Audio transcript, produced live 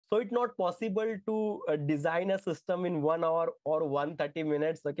So it's not possible to design a system in 1 hour or 130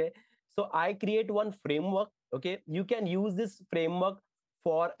 minutes. Okay, so I create one framework. Okay, you can use this framework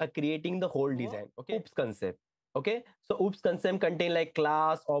for creating the whole design. Okay, oops concept. Okay, so oops concept contain like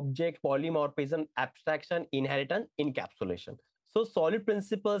class, object, polymorphism, abstraction, inheritance, encapsulation. So solid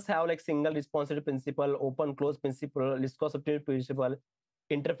principles have like single responsive principle, open close principle, list cost optimal principle,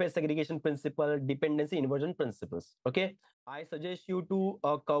 interface segregation principle, dependency inversion principles. Okay, I suggest you to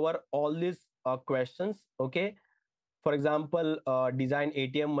cover all these questions. Okay, for example, design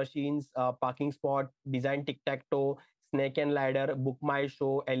ATM machines, parking spot, design tic tac toe, snake and ladder, book my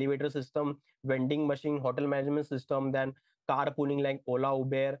show, elevator system, vending machine, hotel management system, then carpooling like Ola,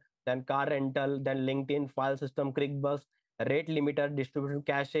 Uber, then car rental, then LinkedIn file system, ClickBus, rate limiter, distribution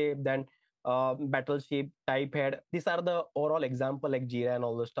cache, then battleship, type head. These are the overall example like Jira and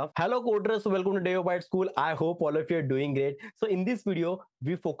all the stuff. Hello coders, welcome to Day School. I hope all of you are doing great. So in this video,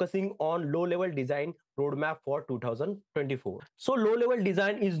 we're focusing on low level design roadmap for 2024. So low level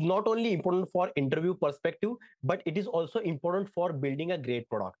design is not only important for interview perspective, but it is also important for building a great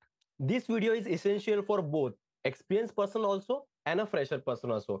product. This video is essential for both experienced person also and a fresher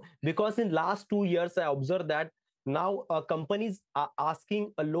person also, because in last 2 years I observed that now companies are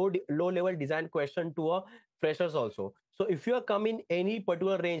asking a low level design question to a freshers also. So if you are coming any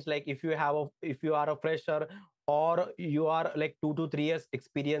particular range, like if you are a fresher, or you are like 2 to 3 years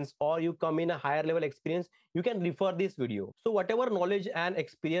experience, or you come in a higher level experience, you can refer this video. So whatever knowledge and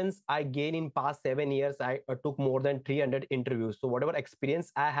experience I gain in past 7 years, I took more than 300 interviews. So whatever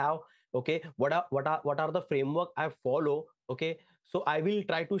experience I have, okay, what are the framework I follow, okay, so I will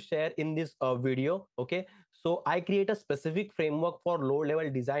try to share in this video. Okay, so I create a specific framework for low level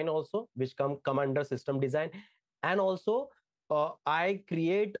design also, which come under system design. And also I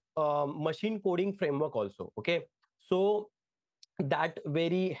create machine coding framework also. Okay, so that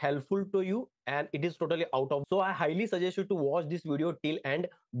very helpful to you, and it is totally out of, so I highly suggest you to watch this video till end.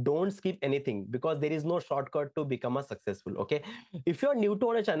 Don't skip anything, because there is no shortcut to become a successful. Okay, if you are new to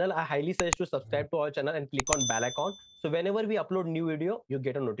our channel, I highly suggest to subscribe to our channel and click on bell icon, so whenever we upload new video, you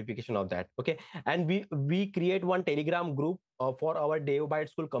get a notification of that. Okay, and we create one telegram group for our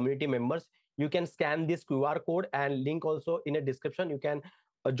School community members. You can scan this QR code and link also in a description. You can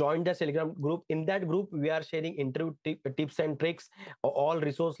join the Telegram group. In that group, we are sharing interview tips and tricks, all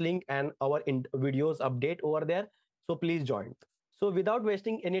resource link, and our videos update over there. So please join. So without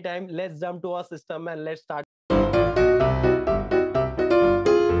wasting any time, let's jump to our system and let's start.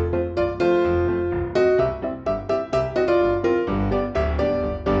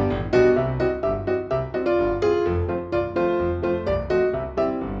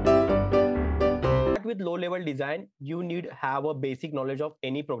 With low level design, you need have a basic knowledge of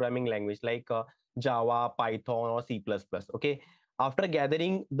any programming language like Java, Python, or C++. Okay, after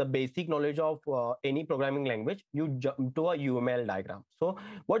gathering the basic knowledge of any programming language, you jump to a UML diagram. So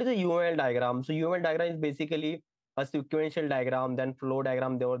what is a UML diagram? So UML diagram is basically a sequential diagram, then flow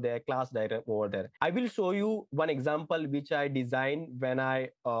diagram over there, class diagram over there. I will show you one example which I designed when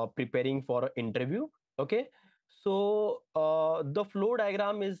I preparing for an interview. Okay, so the flow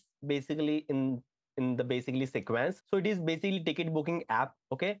diagram is basically in the basically sequence. So it is basically ticket booking app.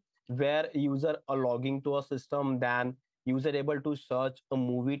 Okay, where user are logging to a system, then user able to search a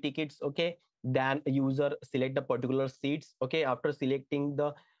movie tickets. Okay, then user select the particular seats. Okay, after selecting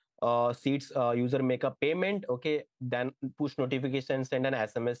the seats, user make a payment. Okay, then push notification, send an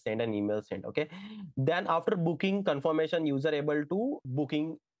SMS, send an email, send. Okay, then after booking confirmation, user able to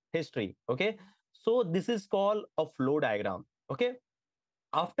booking history. Okay, so this is called a flow diagram. Okay,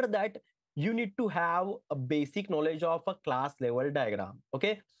 after that, you need to have a basic knowledge of a class level diagram.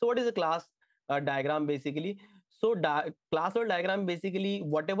 Okay, so what is a class diagram basically? So class level diagram basically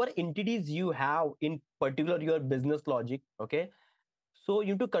whatever entities you have in particular your business logic. Okay, so you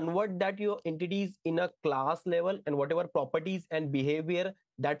need to convert that your entities in a class level, and whatever properties and behavior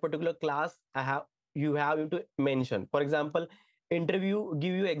that particular class have, you to mention. For example, interview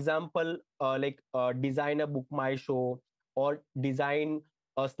give you example like design a book my show, or design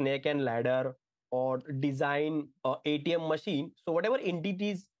a snake and ladder, or design a ATM machine. So whatever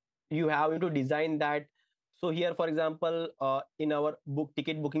entities you have to design that. So here for example, in our book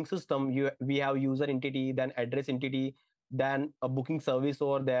ticket booking system, we have user entity, then address entity, than a booking service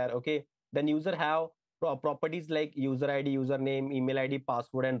over there. Okay, then user have properties like user ID, username, email ID,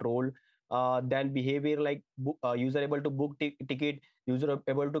 password, and role. Then behavior like user able to book ticket, user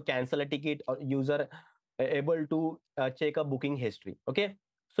able to cancel a ticket, or user able to check a booking history. Okay,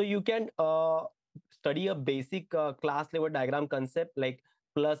 so you can study a basic class level diagram concept, like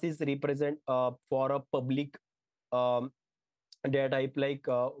plus is represent for a public um, data type, like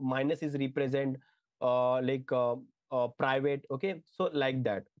minus is represent private, okay, so like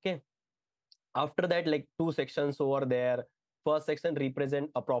that, okay. After that, like two sections over there. First section represent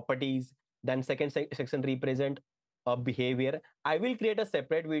a properties, then second section represent a behavior. I will create a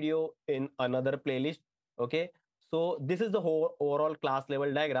separate video in another playlist, okay. So this is the whole overall class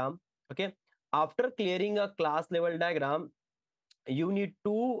level diagram, okay. After clearing a class level diagram, you need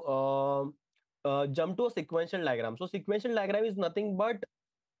to jump to a sequential diagram. So sequential diagram is nothing but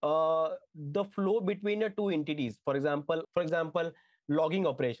the flow between the two entities. For example, logging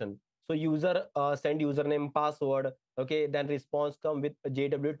operation. So user send username password, okay, then response come with a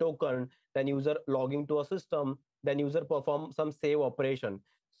JW token, then user logging to a system, then user perform some save operation.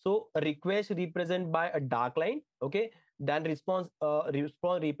 So a request represent by a dark line, okay, then response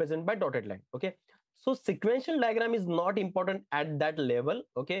represent by dotted line, okay. So sequential diagram is not important at that level,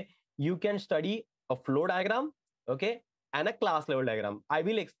 okay. You can study a flow diagram, okay, and a class level diagram. I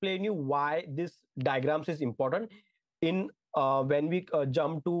will explain you why this diagrams is important in when we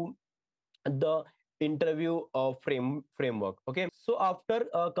jump to the interview framework, okay. So after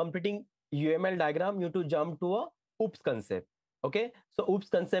completing UML diagram, you to jump to a oops concept, okay. So oops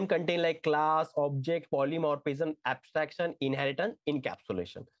concept contain like class, object, polymorphism, abstraction, inheritance,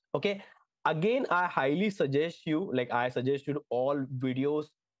 encapsulation, okay. Again, I highly suggest you, like I suggest you to all videos,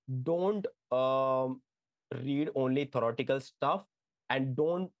 don't read only theoretical stuff, and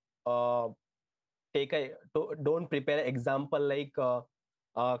don't prepare example like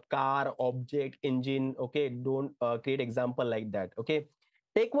car, object, engine, okay. Don't create example like that, okay.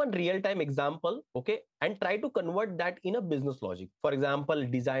 Take one real time example, okay, and try to convert that in a business logic. For example,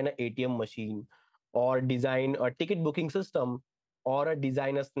 design a ATM machine, or design a ticket booking system, or a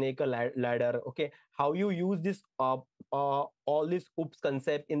design a snake a ladder, okay. How you use this all this oops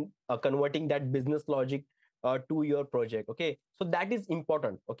concept in converting that business logic to your project, okay. So that is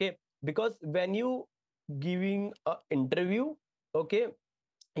important, okay, because when you giving a interview, okay,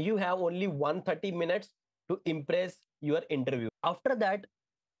 you have only 130 minutes to impress your interview. After that,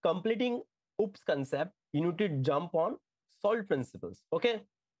 completing oops concept, you need to jump on solid principles, okay.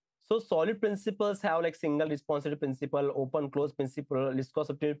 So solid principles have like single responsive principle, open close principle,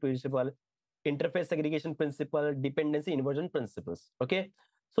 viscosity principle, interface segregation principle, dependency inversion principles, okay.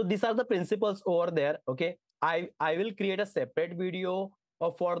 So these are the principles over there, okay. I will create a separate video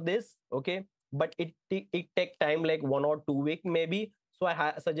for this, okay, but it take time like 1 or 2 week maybe. So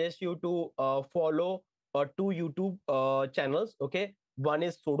I suggest you to follow two YouTube channels, okay. One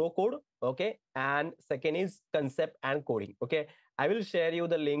is pseudocode, okay, and second is concept and coding, okay. I will share you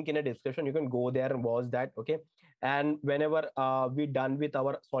the link in a description. You can go there and watch that, okay. And whenever we done with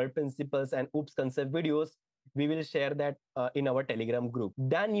our solid principles and oops concept videos, we will share that in our Telegram group.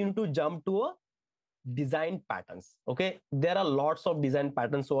 Then you need to jump to a design patterns, okay. There are lots of design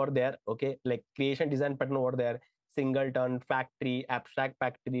patterns over there, okay, like creation design pattern over there, singleton, factory, abstract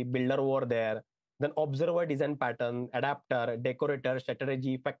factory, builder over there, then observer design pattern, adapter, decorator,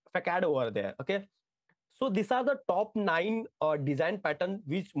 strategy, facade over there, okay. So these are the top 9 design pattern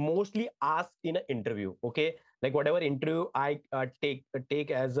which mostly asked in an interview, okay. Like whatever interview I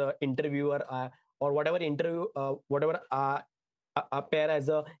take as a interviewer, or whatever interview whatever appear as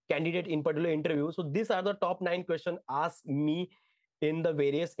a candidate in particular interview. So these are the top 9 questions asked me in the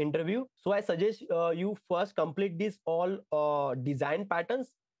various interview. So I suggest you first complete this all design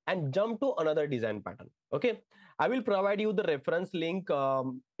patterns and jump to another design pattern, okay. I will provide you the reference link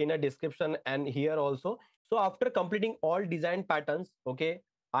in a description and here also. So after completing all design patterns, okay,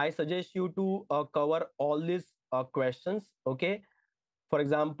 I suggest you to cover all these questions, okay. For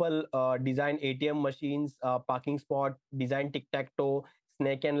example, design ATM machines, parking spot, design tic-tac-toe,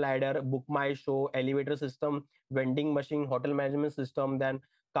 snake and ladder, book my show, elevator system, vending machine, hotel management system, then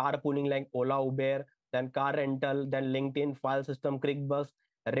carpooling like Ola, Uber, then car rental, then LinkedIn file system, ClickBus,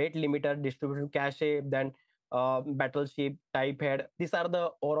 rate limiter, distribution cache, then battleship, type head. These are the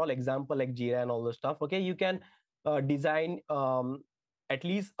overall example like Jira and all the stuff. Okay, you can design at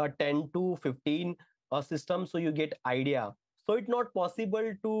least a 10 to 15 system, so you get idea. So it's not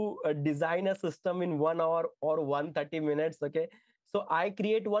possible to design a system in 1 hour or 130 minutes, okay. So I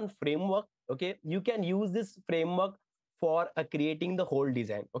create one framework, okay. You can use this framework for creating the whole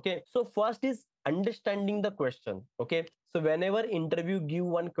design, okay. So first is understanding the question, okay. So whenever interview give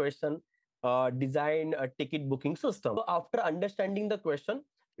one question, design a ticket booking system. So after understanding the question,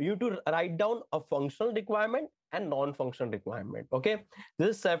 you to write down a functional requirement and non-functional requirement, okay.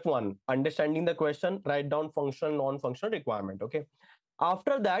 This is step one, understanding the question, write down functional, non-functional requirement, okay.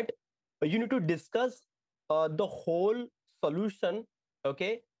 After that, you need to discuss the whole solution,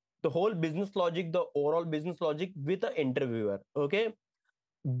 okay, the whole business logic, the overall business logic with the interviewer. Okay,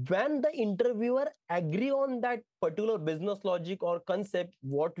 when the interviewer agree on that particular business logic or concept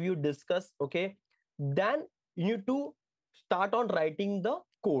what you discuss, okay, then you need to start on writing the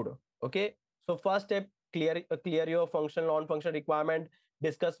code. Okay, so first step, clear your functional non-functional requirement,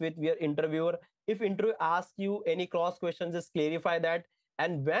 discuss with your interviewer. If interview asks you any cross questions, just clarify that.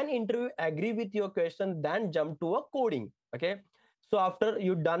 And when interview agree with your question, then jump to a coding. Okay, so after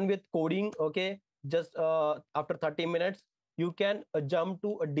you done with coding, okay, just after 30 minutes you can jump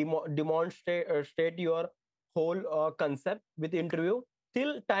to demonstrate state your whole concept with interview.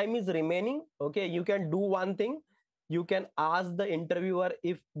 Till time is remaining, okay, you can do one thing. You can ask the interviewer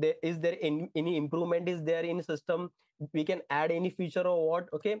if there is there any improvement is there in system, we can add any feature or what.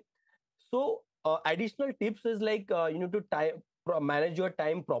 Okay, so additional tips is like you need to time manage your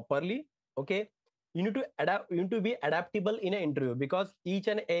time properly. Okay, you need to adapt, you need to be adaptable in an interview, because each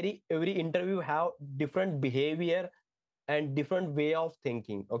and every interview have different behavior and different way of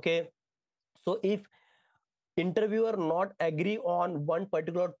thinking. Okay, so if interviewer not agree on one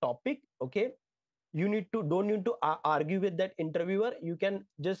particular topic, okay, you need to don't need to argue with that interviewer. You can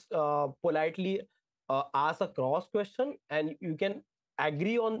just politely ask a cross question, and you can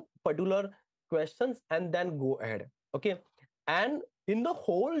agree on particular questions and then go ahead. Okay, and in the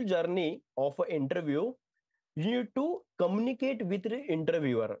whole journey of an interview, you need to communicate with the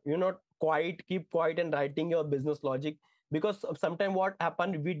interviewer. You not quiet, keep quiet and writing your business logic, because sometimes what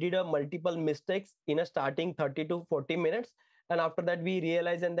happened, we did a multiple mistakes in a starting 30 to 40 minutes, and after that we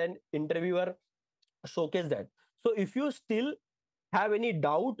realize, and then interviewer showcase that. So if you still have any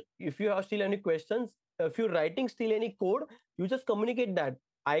doubt, if you have still any questions, if you're writing still any code, you just communicate that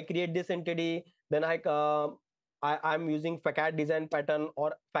I create this entity, then I'm using facade design pattern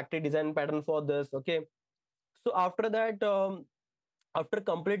or factory design pattern for this. Okay, so after that, after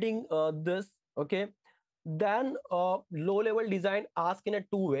completing this, okay, then low level design ask in a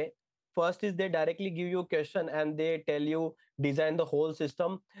two way. First is they directly give you a question and they tell you design the whole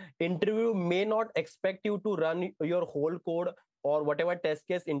system. Interview may not expect you to run your whole code, or whatever test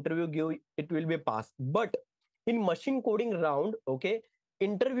case interview give, it will be passed. But in machine coding round, okay,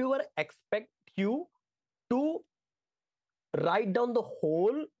 interviewer expect you to write down the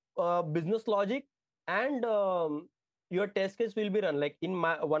whole business logic, and your test case will be run. Like in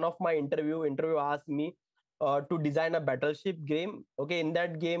my one of my interview asked me to design a battleship game. Okay, in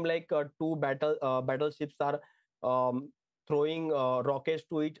that game, like two battleships are throwing rockets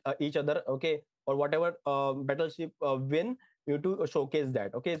to each other. Okay, or whatever battleship win, you need to showcase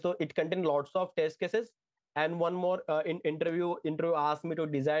that. Okay, so it contains lots of test cases. And one more in interview asked me to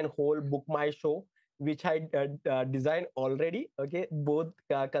design whole book my show, which I designed already. Okay, both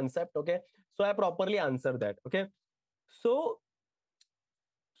concept. Okay, so I properly answer that. Okay, so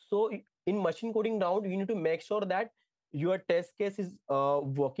so in machine coding round, you need to make sure that your test case is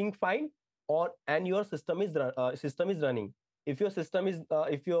working fine, or and your system is running. If your system is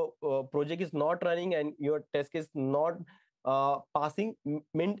if your project is not running and your test case not passing,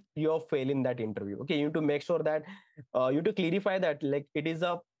 meant you're fail in that interview. Okay, you need to make sure that you need to clarify that like it is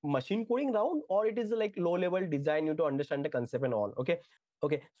a machine coding round or it is like low level design. You need to understand the concept and all. Okay,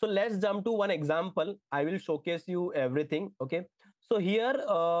 okay, so let's jump to one example. I will showcase you everything. Okay, so here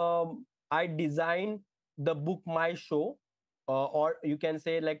I designed the book my show, or you can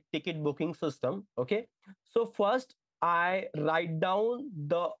say like ticket booking system. Okay, so first I write down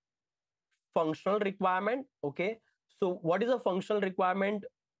the functional requirement. Okay, so what is a functional requirement?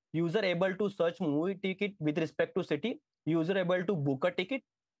 User able to search movie ticket with respect to city, user able to book a ticket,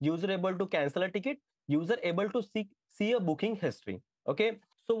 user able to cancel a ticket, user able to see a booking history. Okay,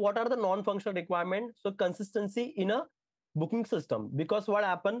 so what are the non-functional requirements? So consistency in a booking system, because what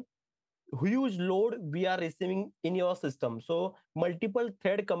happened, huge load we are receiving in your system, so multiple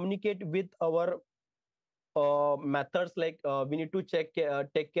thread communicate with our methods. Like we need to take care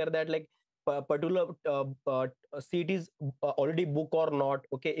that like particular seat is already booked or not.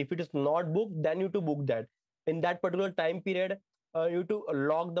 Okay, if it is not booked, then you to book that in that particular time period. You need to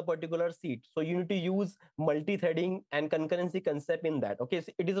log the particular seat, so you need to use multi-threading and concurrency concept in that. Okay,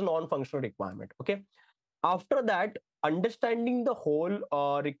 so it is a non-functional requirement. Okay, after that, understanding the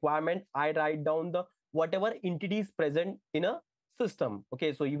whole requirement, I write down the whatever entities present in a system.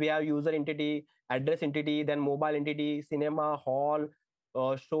 Okay, so we have user entity, address entity, then mobile entity, cinema hall,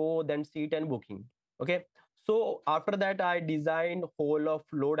 show, then seat and booking. Okay, so after that I designed whole of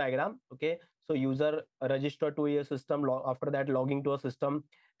flow diagram. Okay, so user register to a system, after that logging to a system,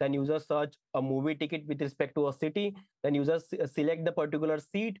 then user search a movie ticket with respect to a city, then user select the particular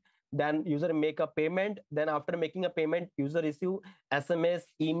seat, then user make a payment, then after making a payment user receive SMS,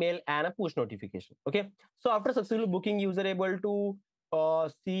 email and a push notification. Okay, so after successful booking user able to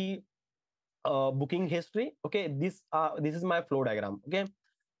see booking history. Okay, this is my flow diagram. Okay,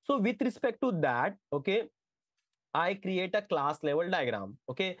 so with respect to that, okay, I create a class level diagram.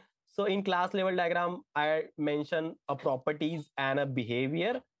 Okay, so in class level diagram, I mention a properties and a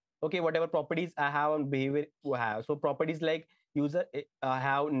behavior. Okay, whatever properties I have on behavior I have. So properties like user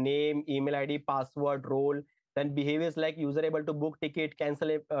have name, email ID, password, role. Then behaviors like user able to book ticket,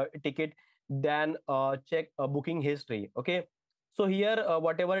 cancel a ticket, then check booking history. Okay, so here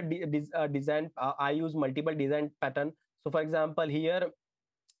whatever design I use multiple design pattern. So for example, here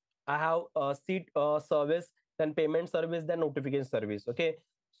I have seat service, then payment service, then notification service. Okay,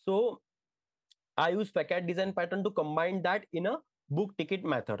 so I use packet design pattern to combine that in a book ticket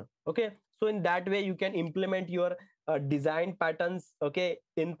method. Okay, so in that way you can implement your design patterns. Okay,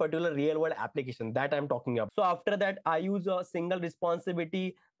 in particular real world application that I'm talking about. So after that, I use a single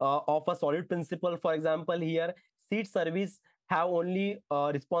responsibility of a solid principle. For example, here seat service have only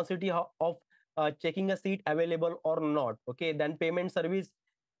responsibility of checking a seat available or not. Okay, then payment service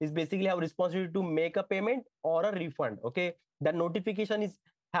is basically have responsibility to make a payment or a refund. Okay, then notification is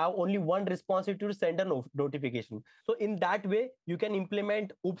have only one responsibility to send a notification. So in that way you can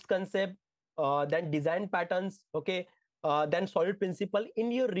implement oops concept, then design patterns. Okay, then solid principle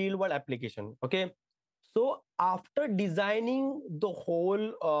in your real world application. Okay, so after designing the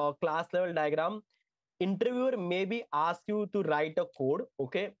whole class level diagram, interviewer maybe ask you to write a code.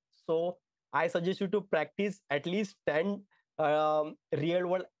 Okay, so I suggest you to practice at least 10 real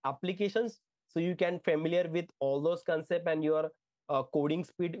world applications so you can familiar with all those concepts, and your coding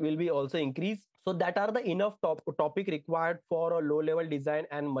speed will be also increased. So that are the enough topic required for a low level design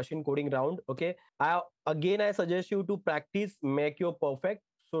and machine coding round. Okay, I suggest you to practice, make you perfect.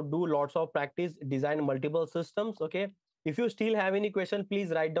 So do lots of practice, design multiple systems. Okay, if you still have any question,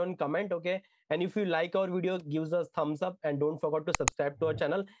 please write down comment. Okay, and if you like our video, give us thumbs up and don't forget to subscribe to our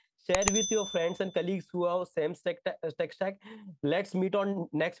channel. Share with your friends and colleagues who have same tech stack. Let's meet on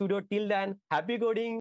next video. Till then, happy coding.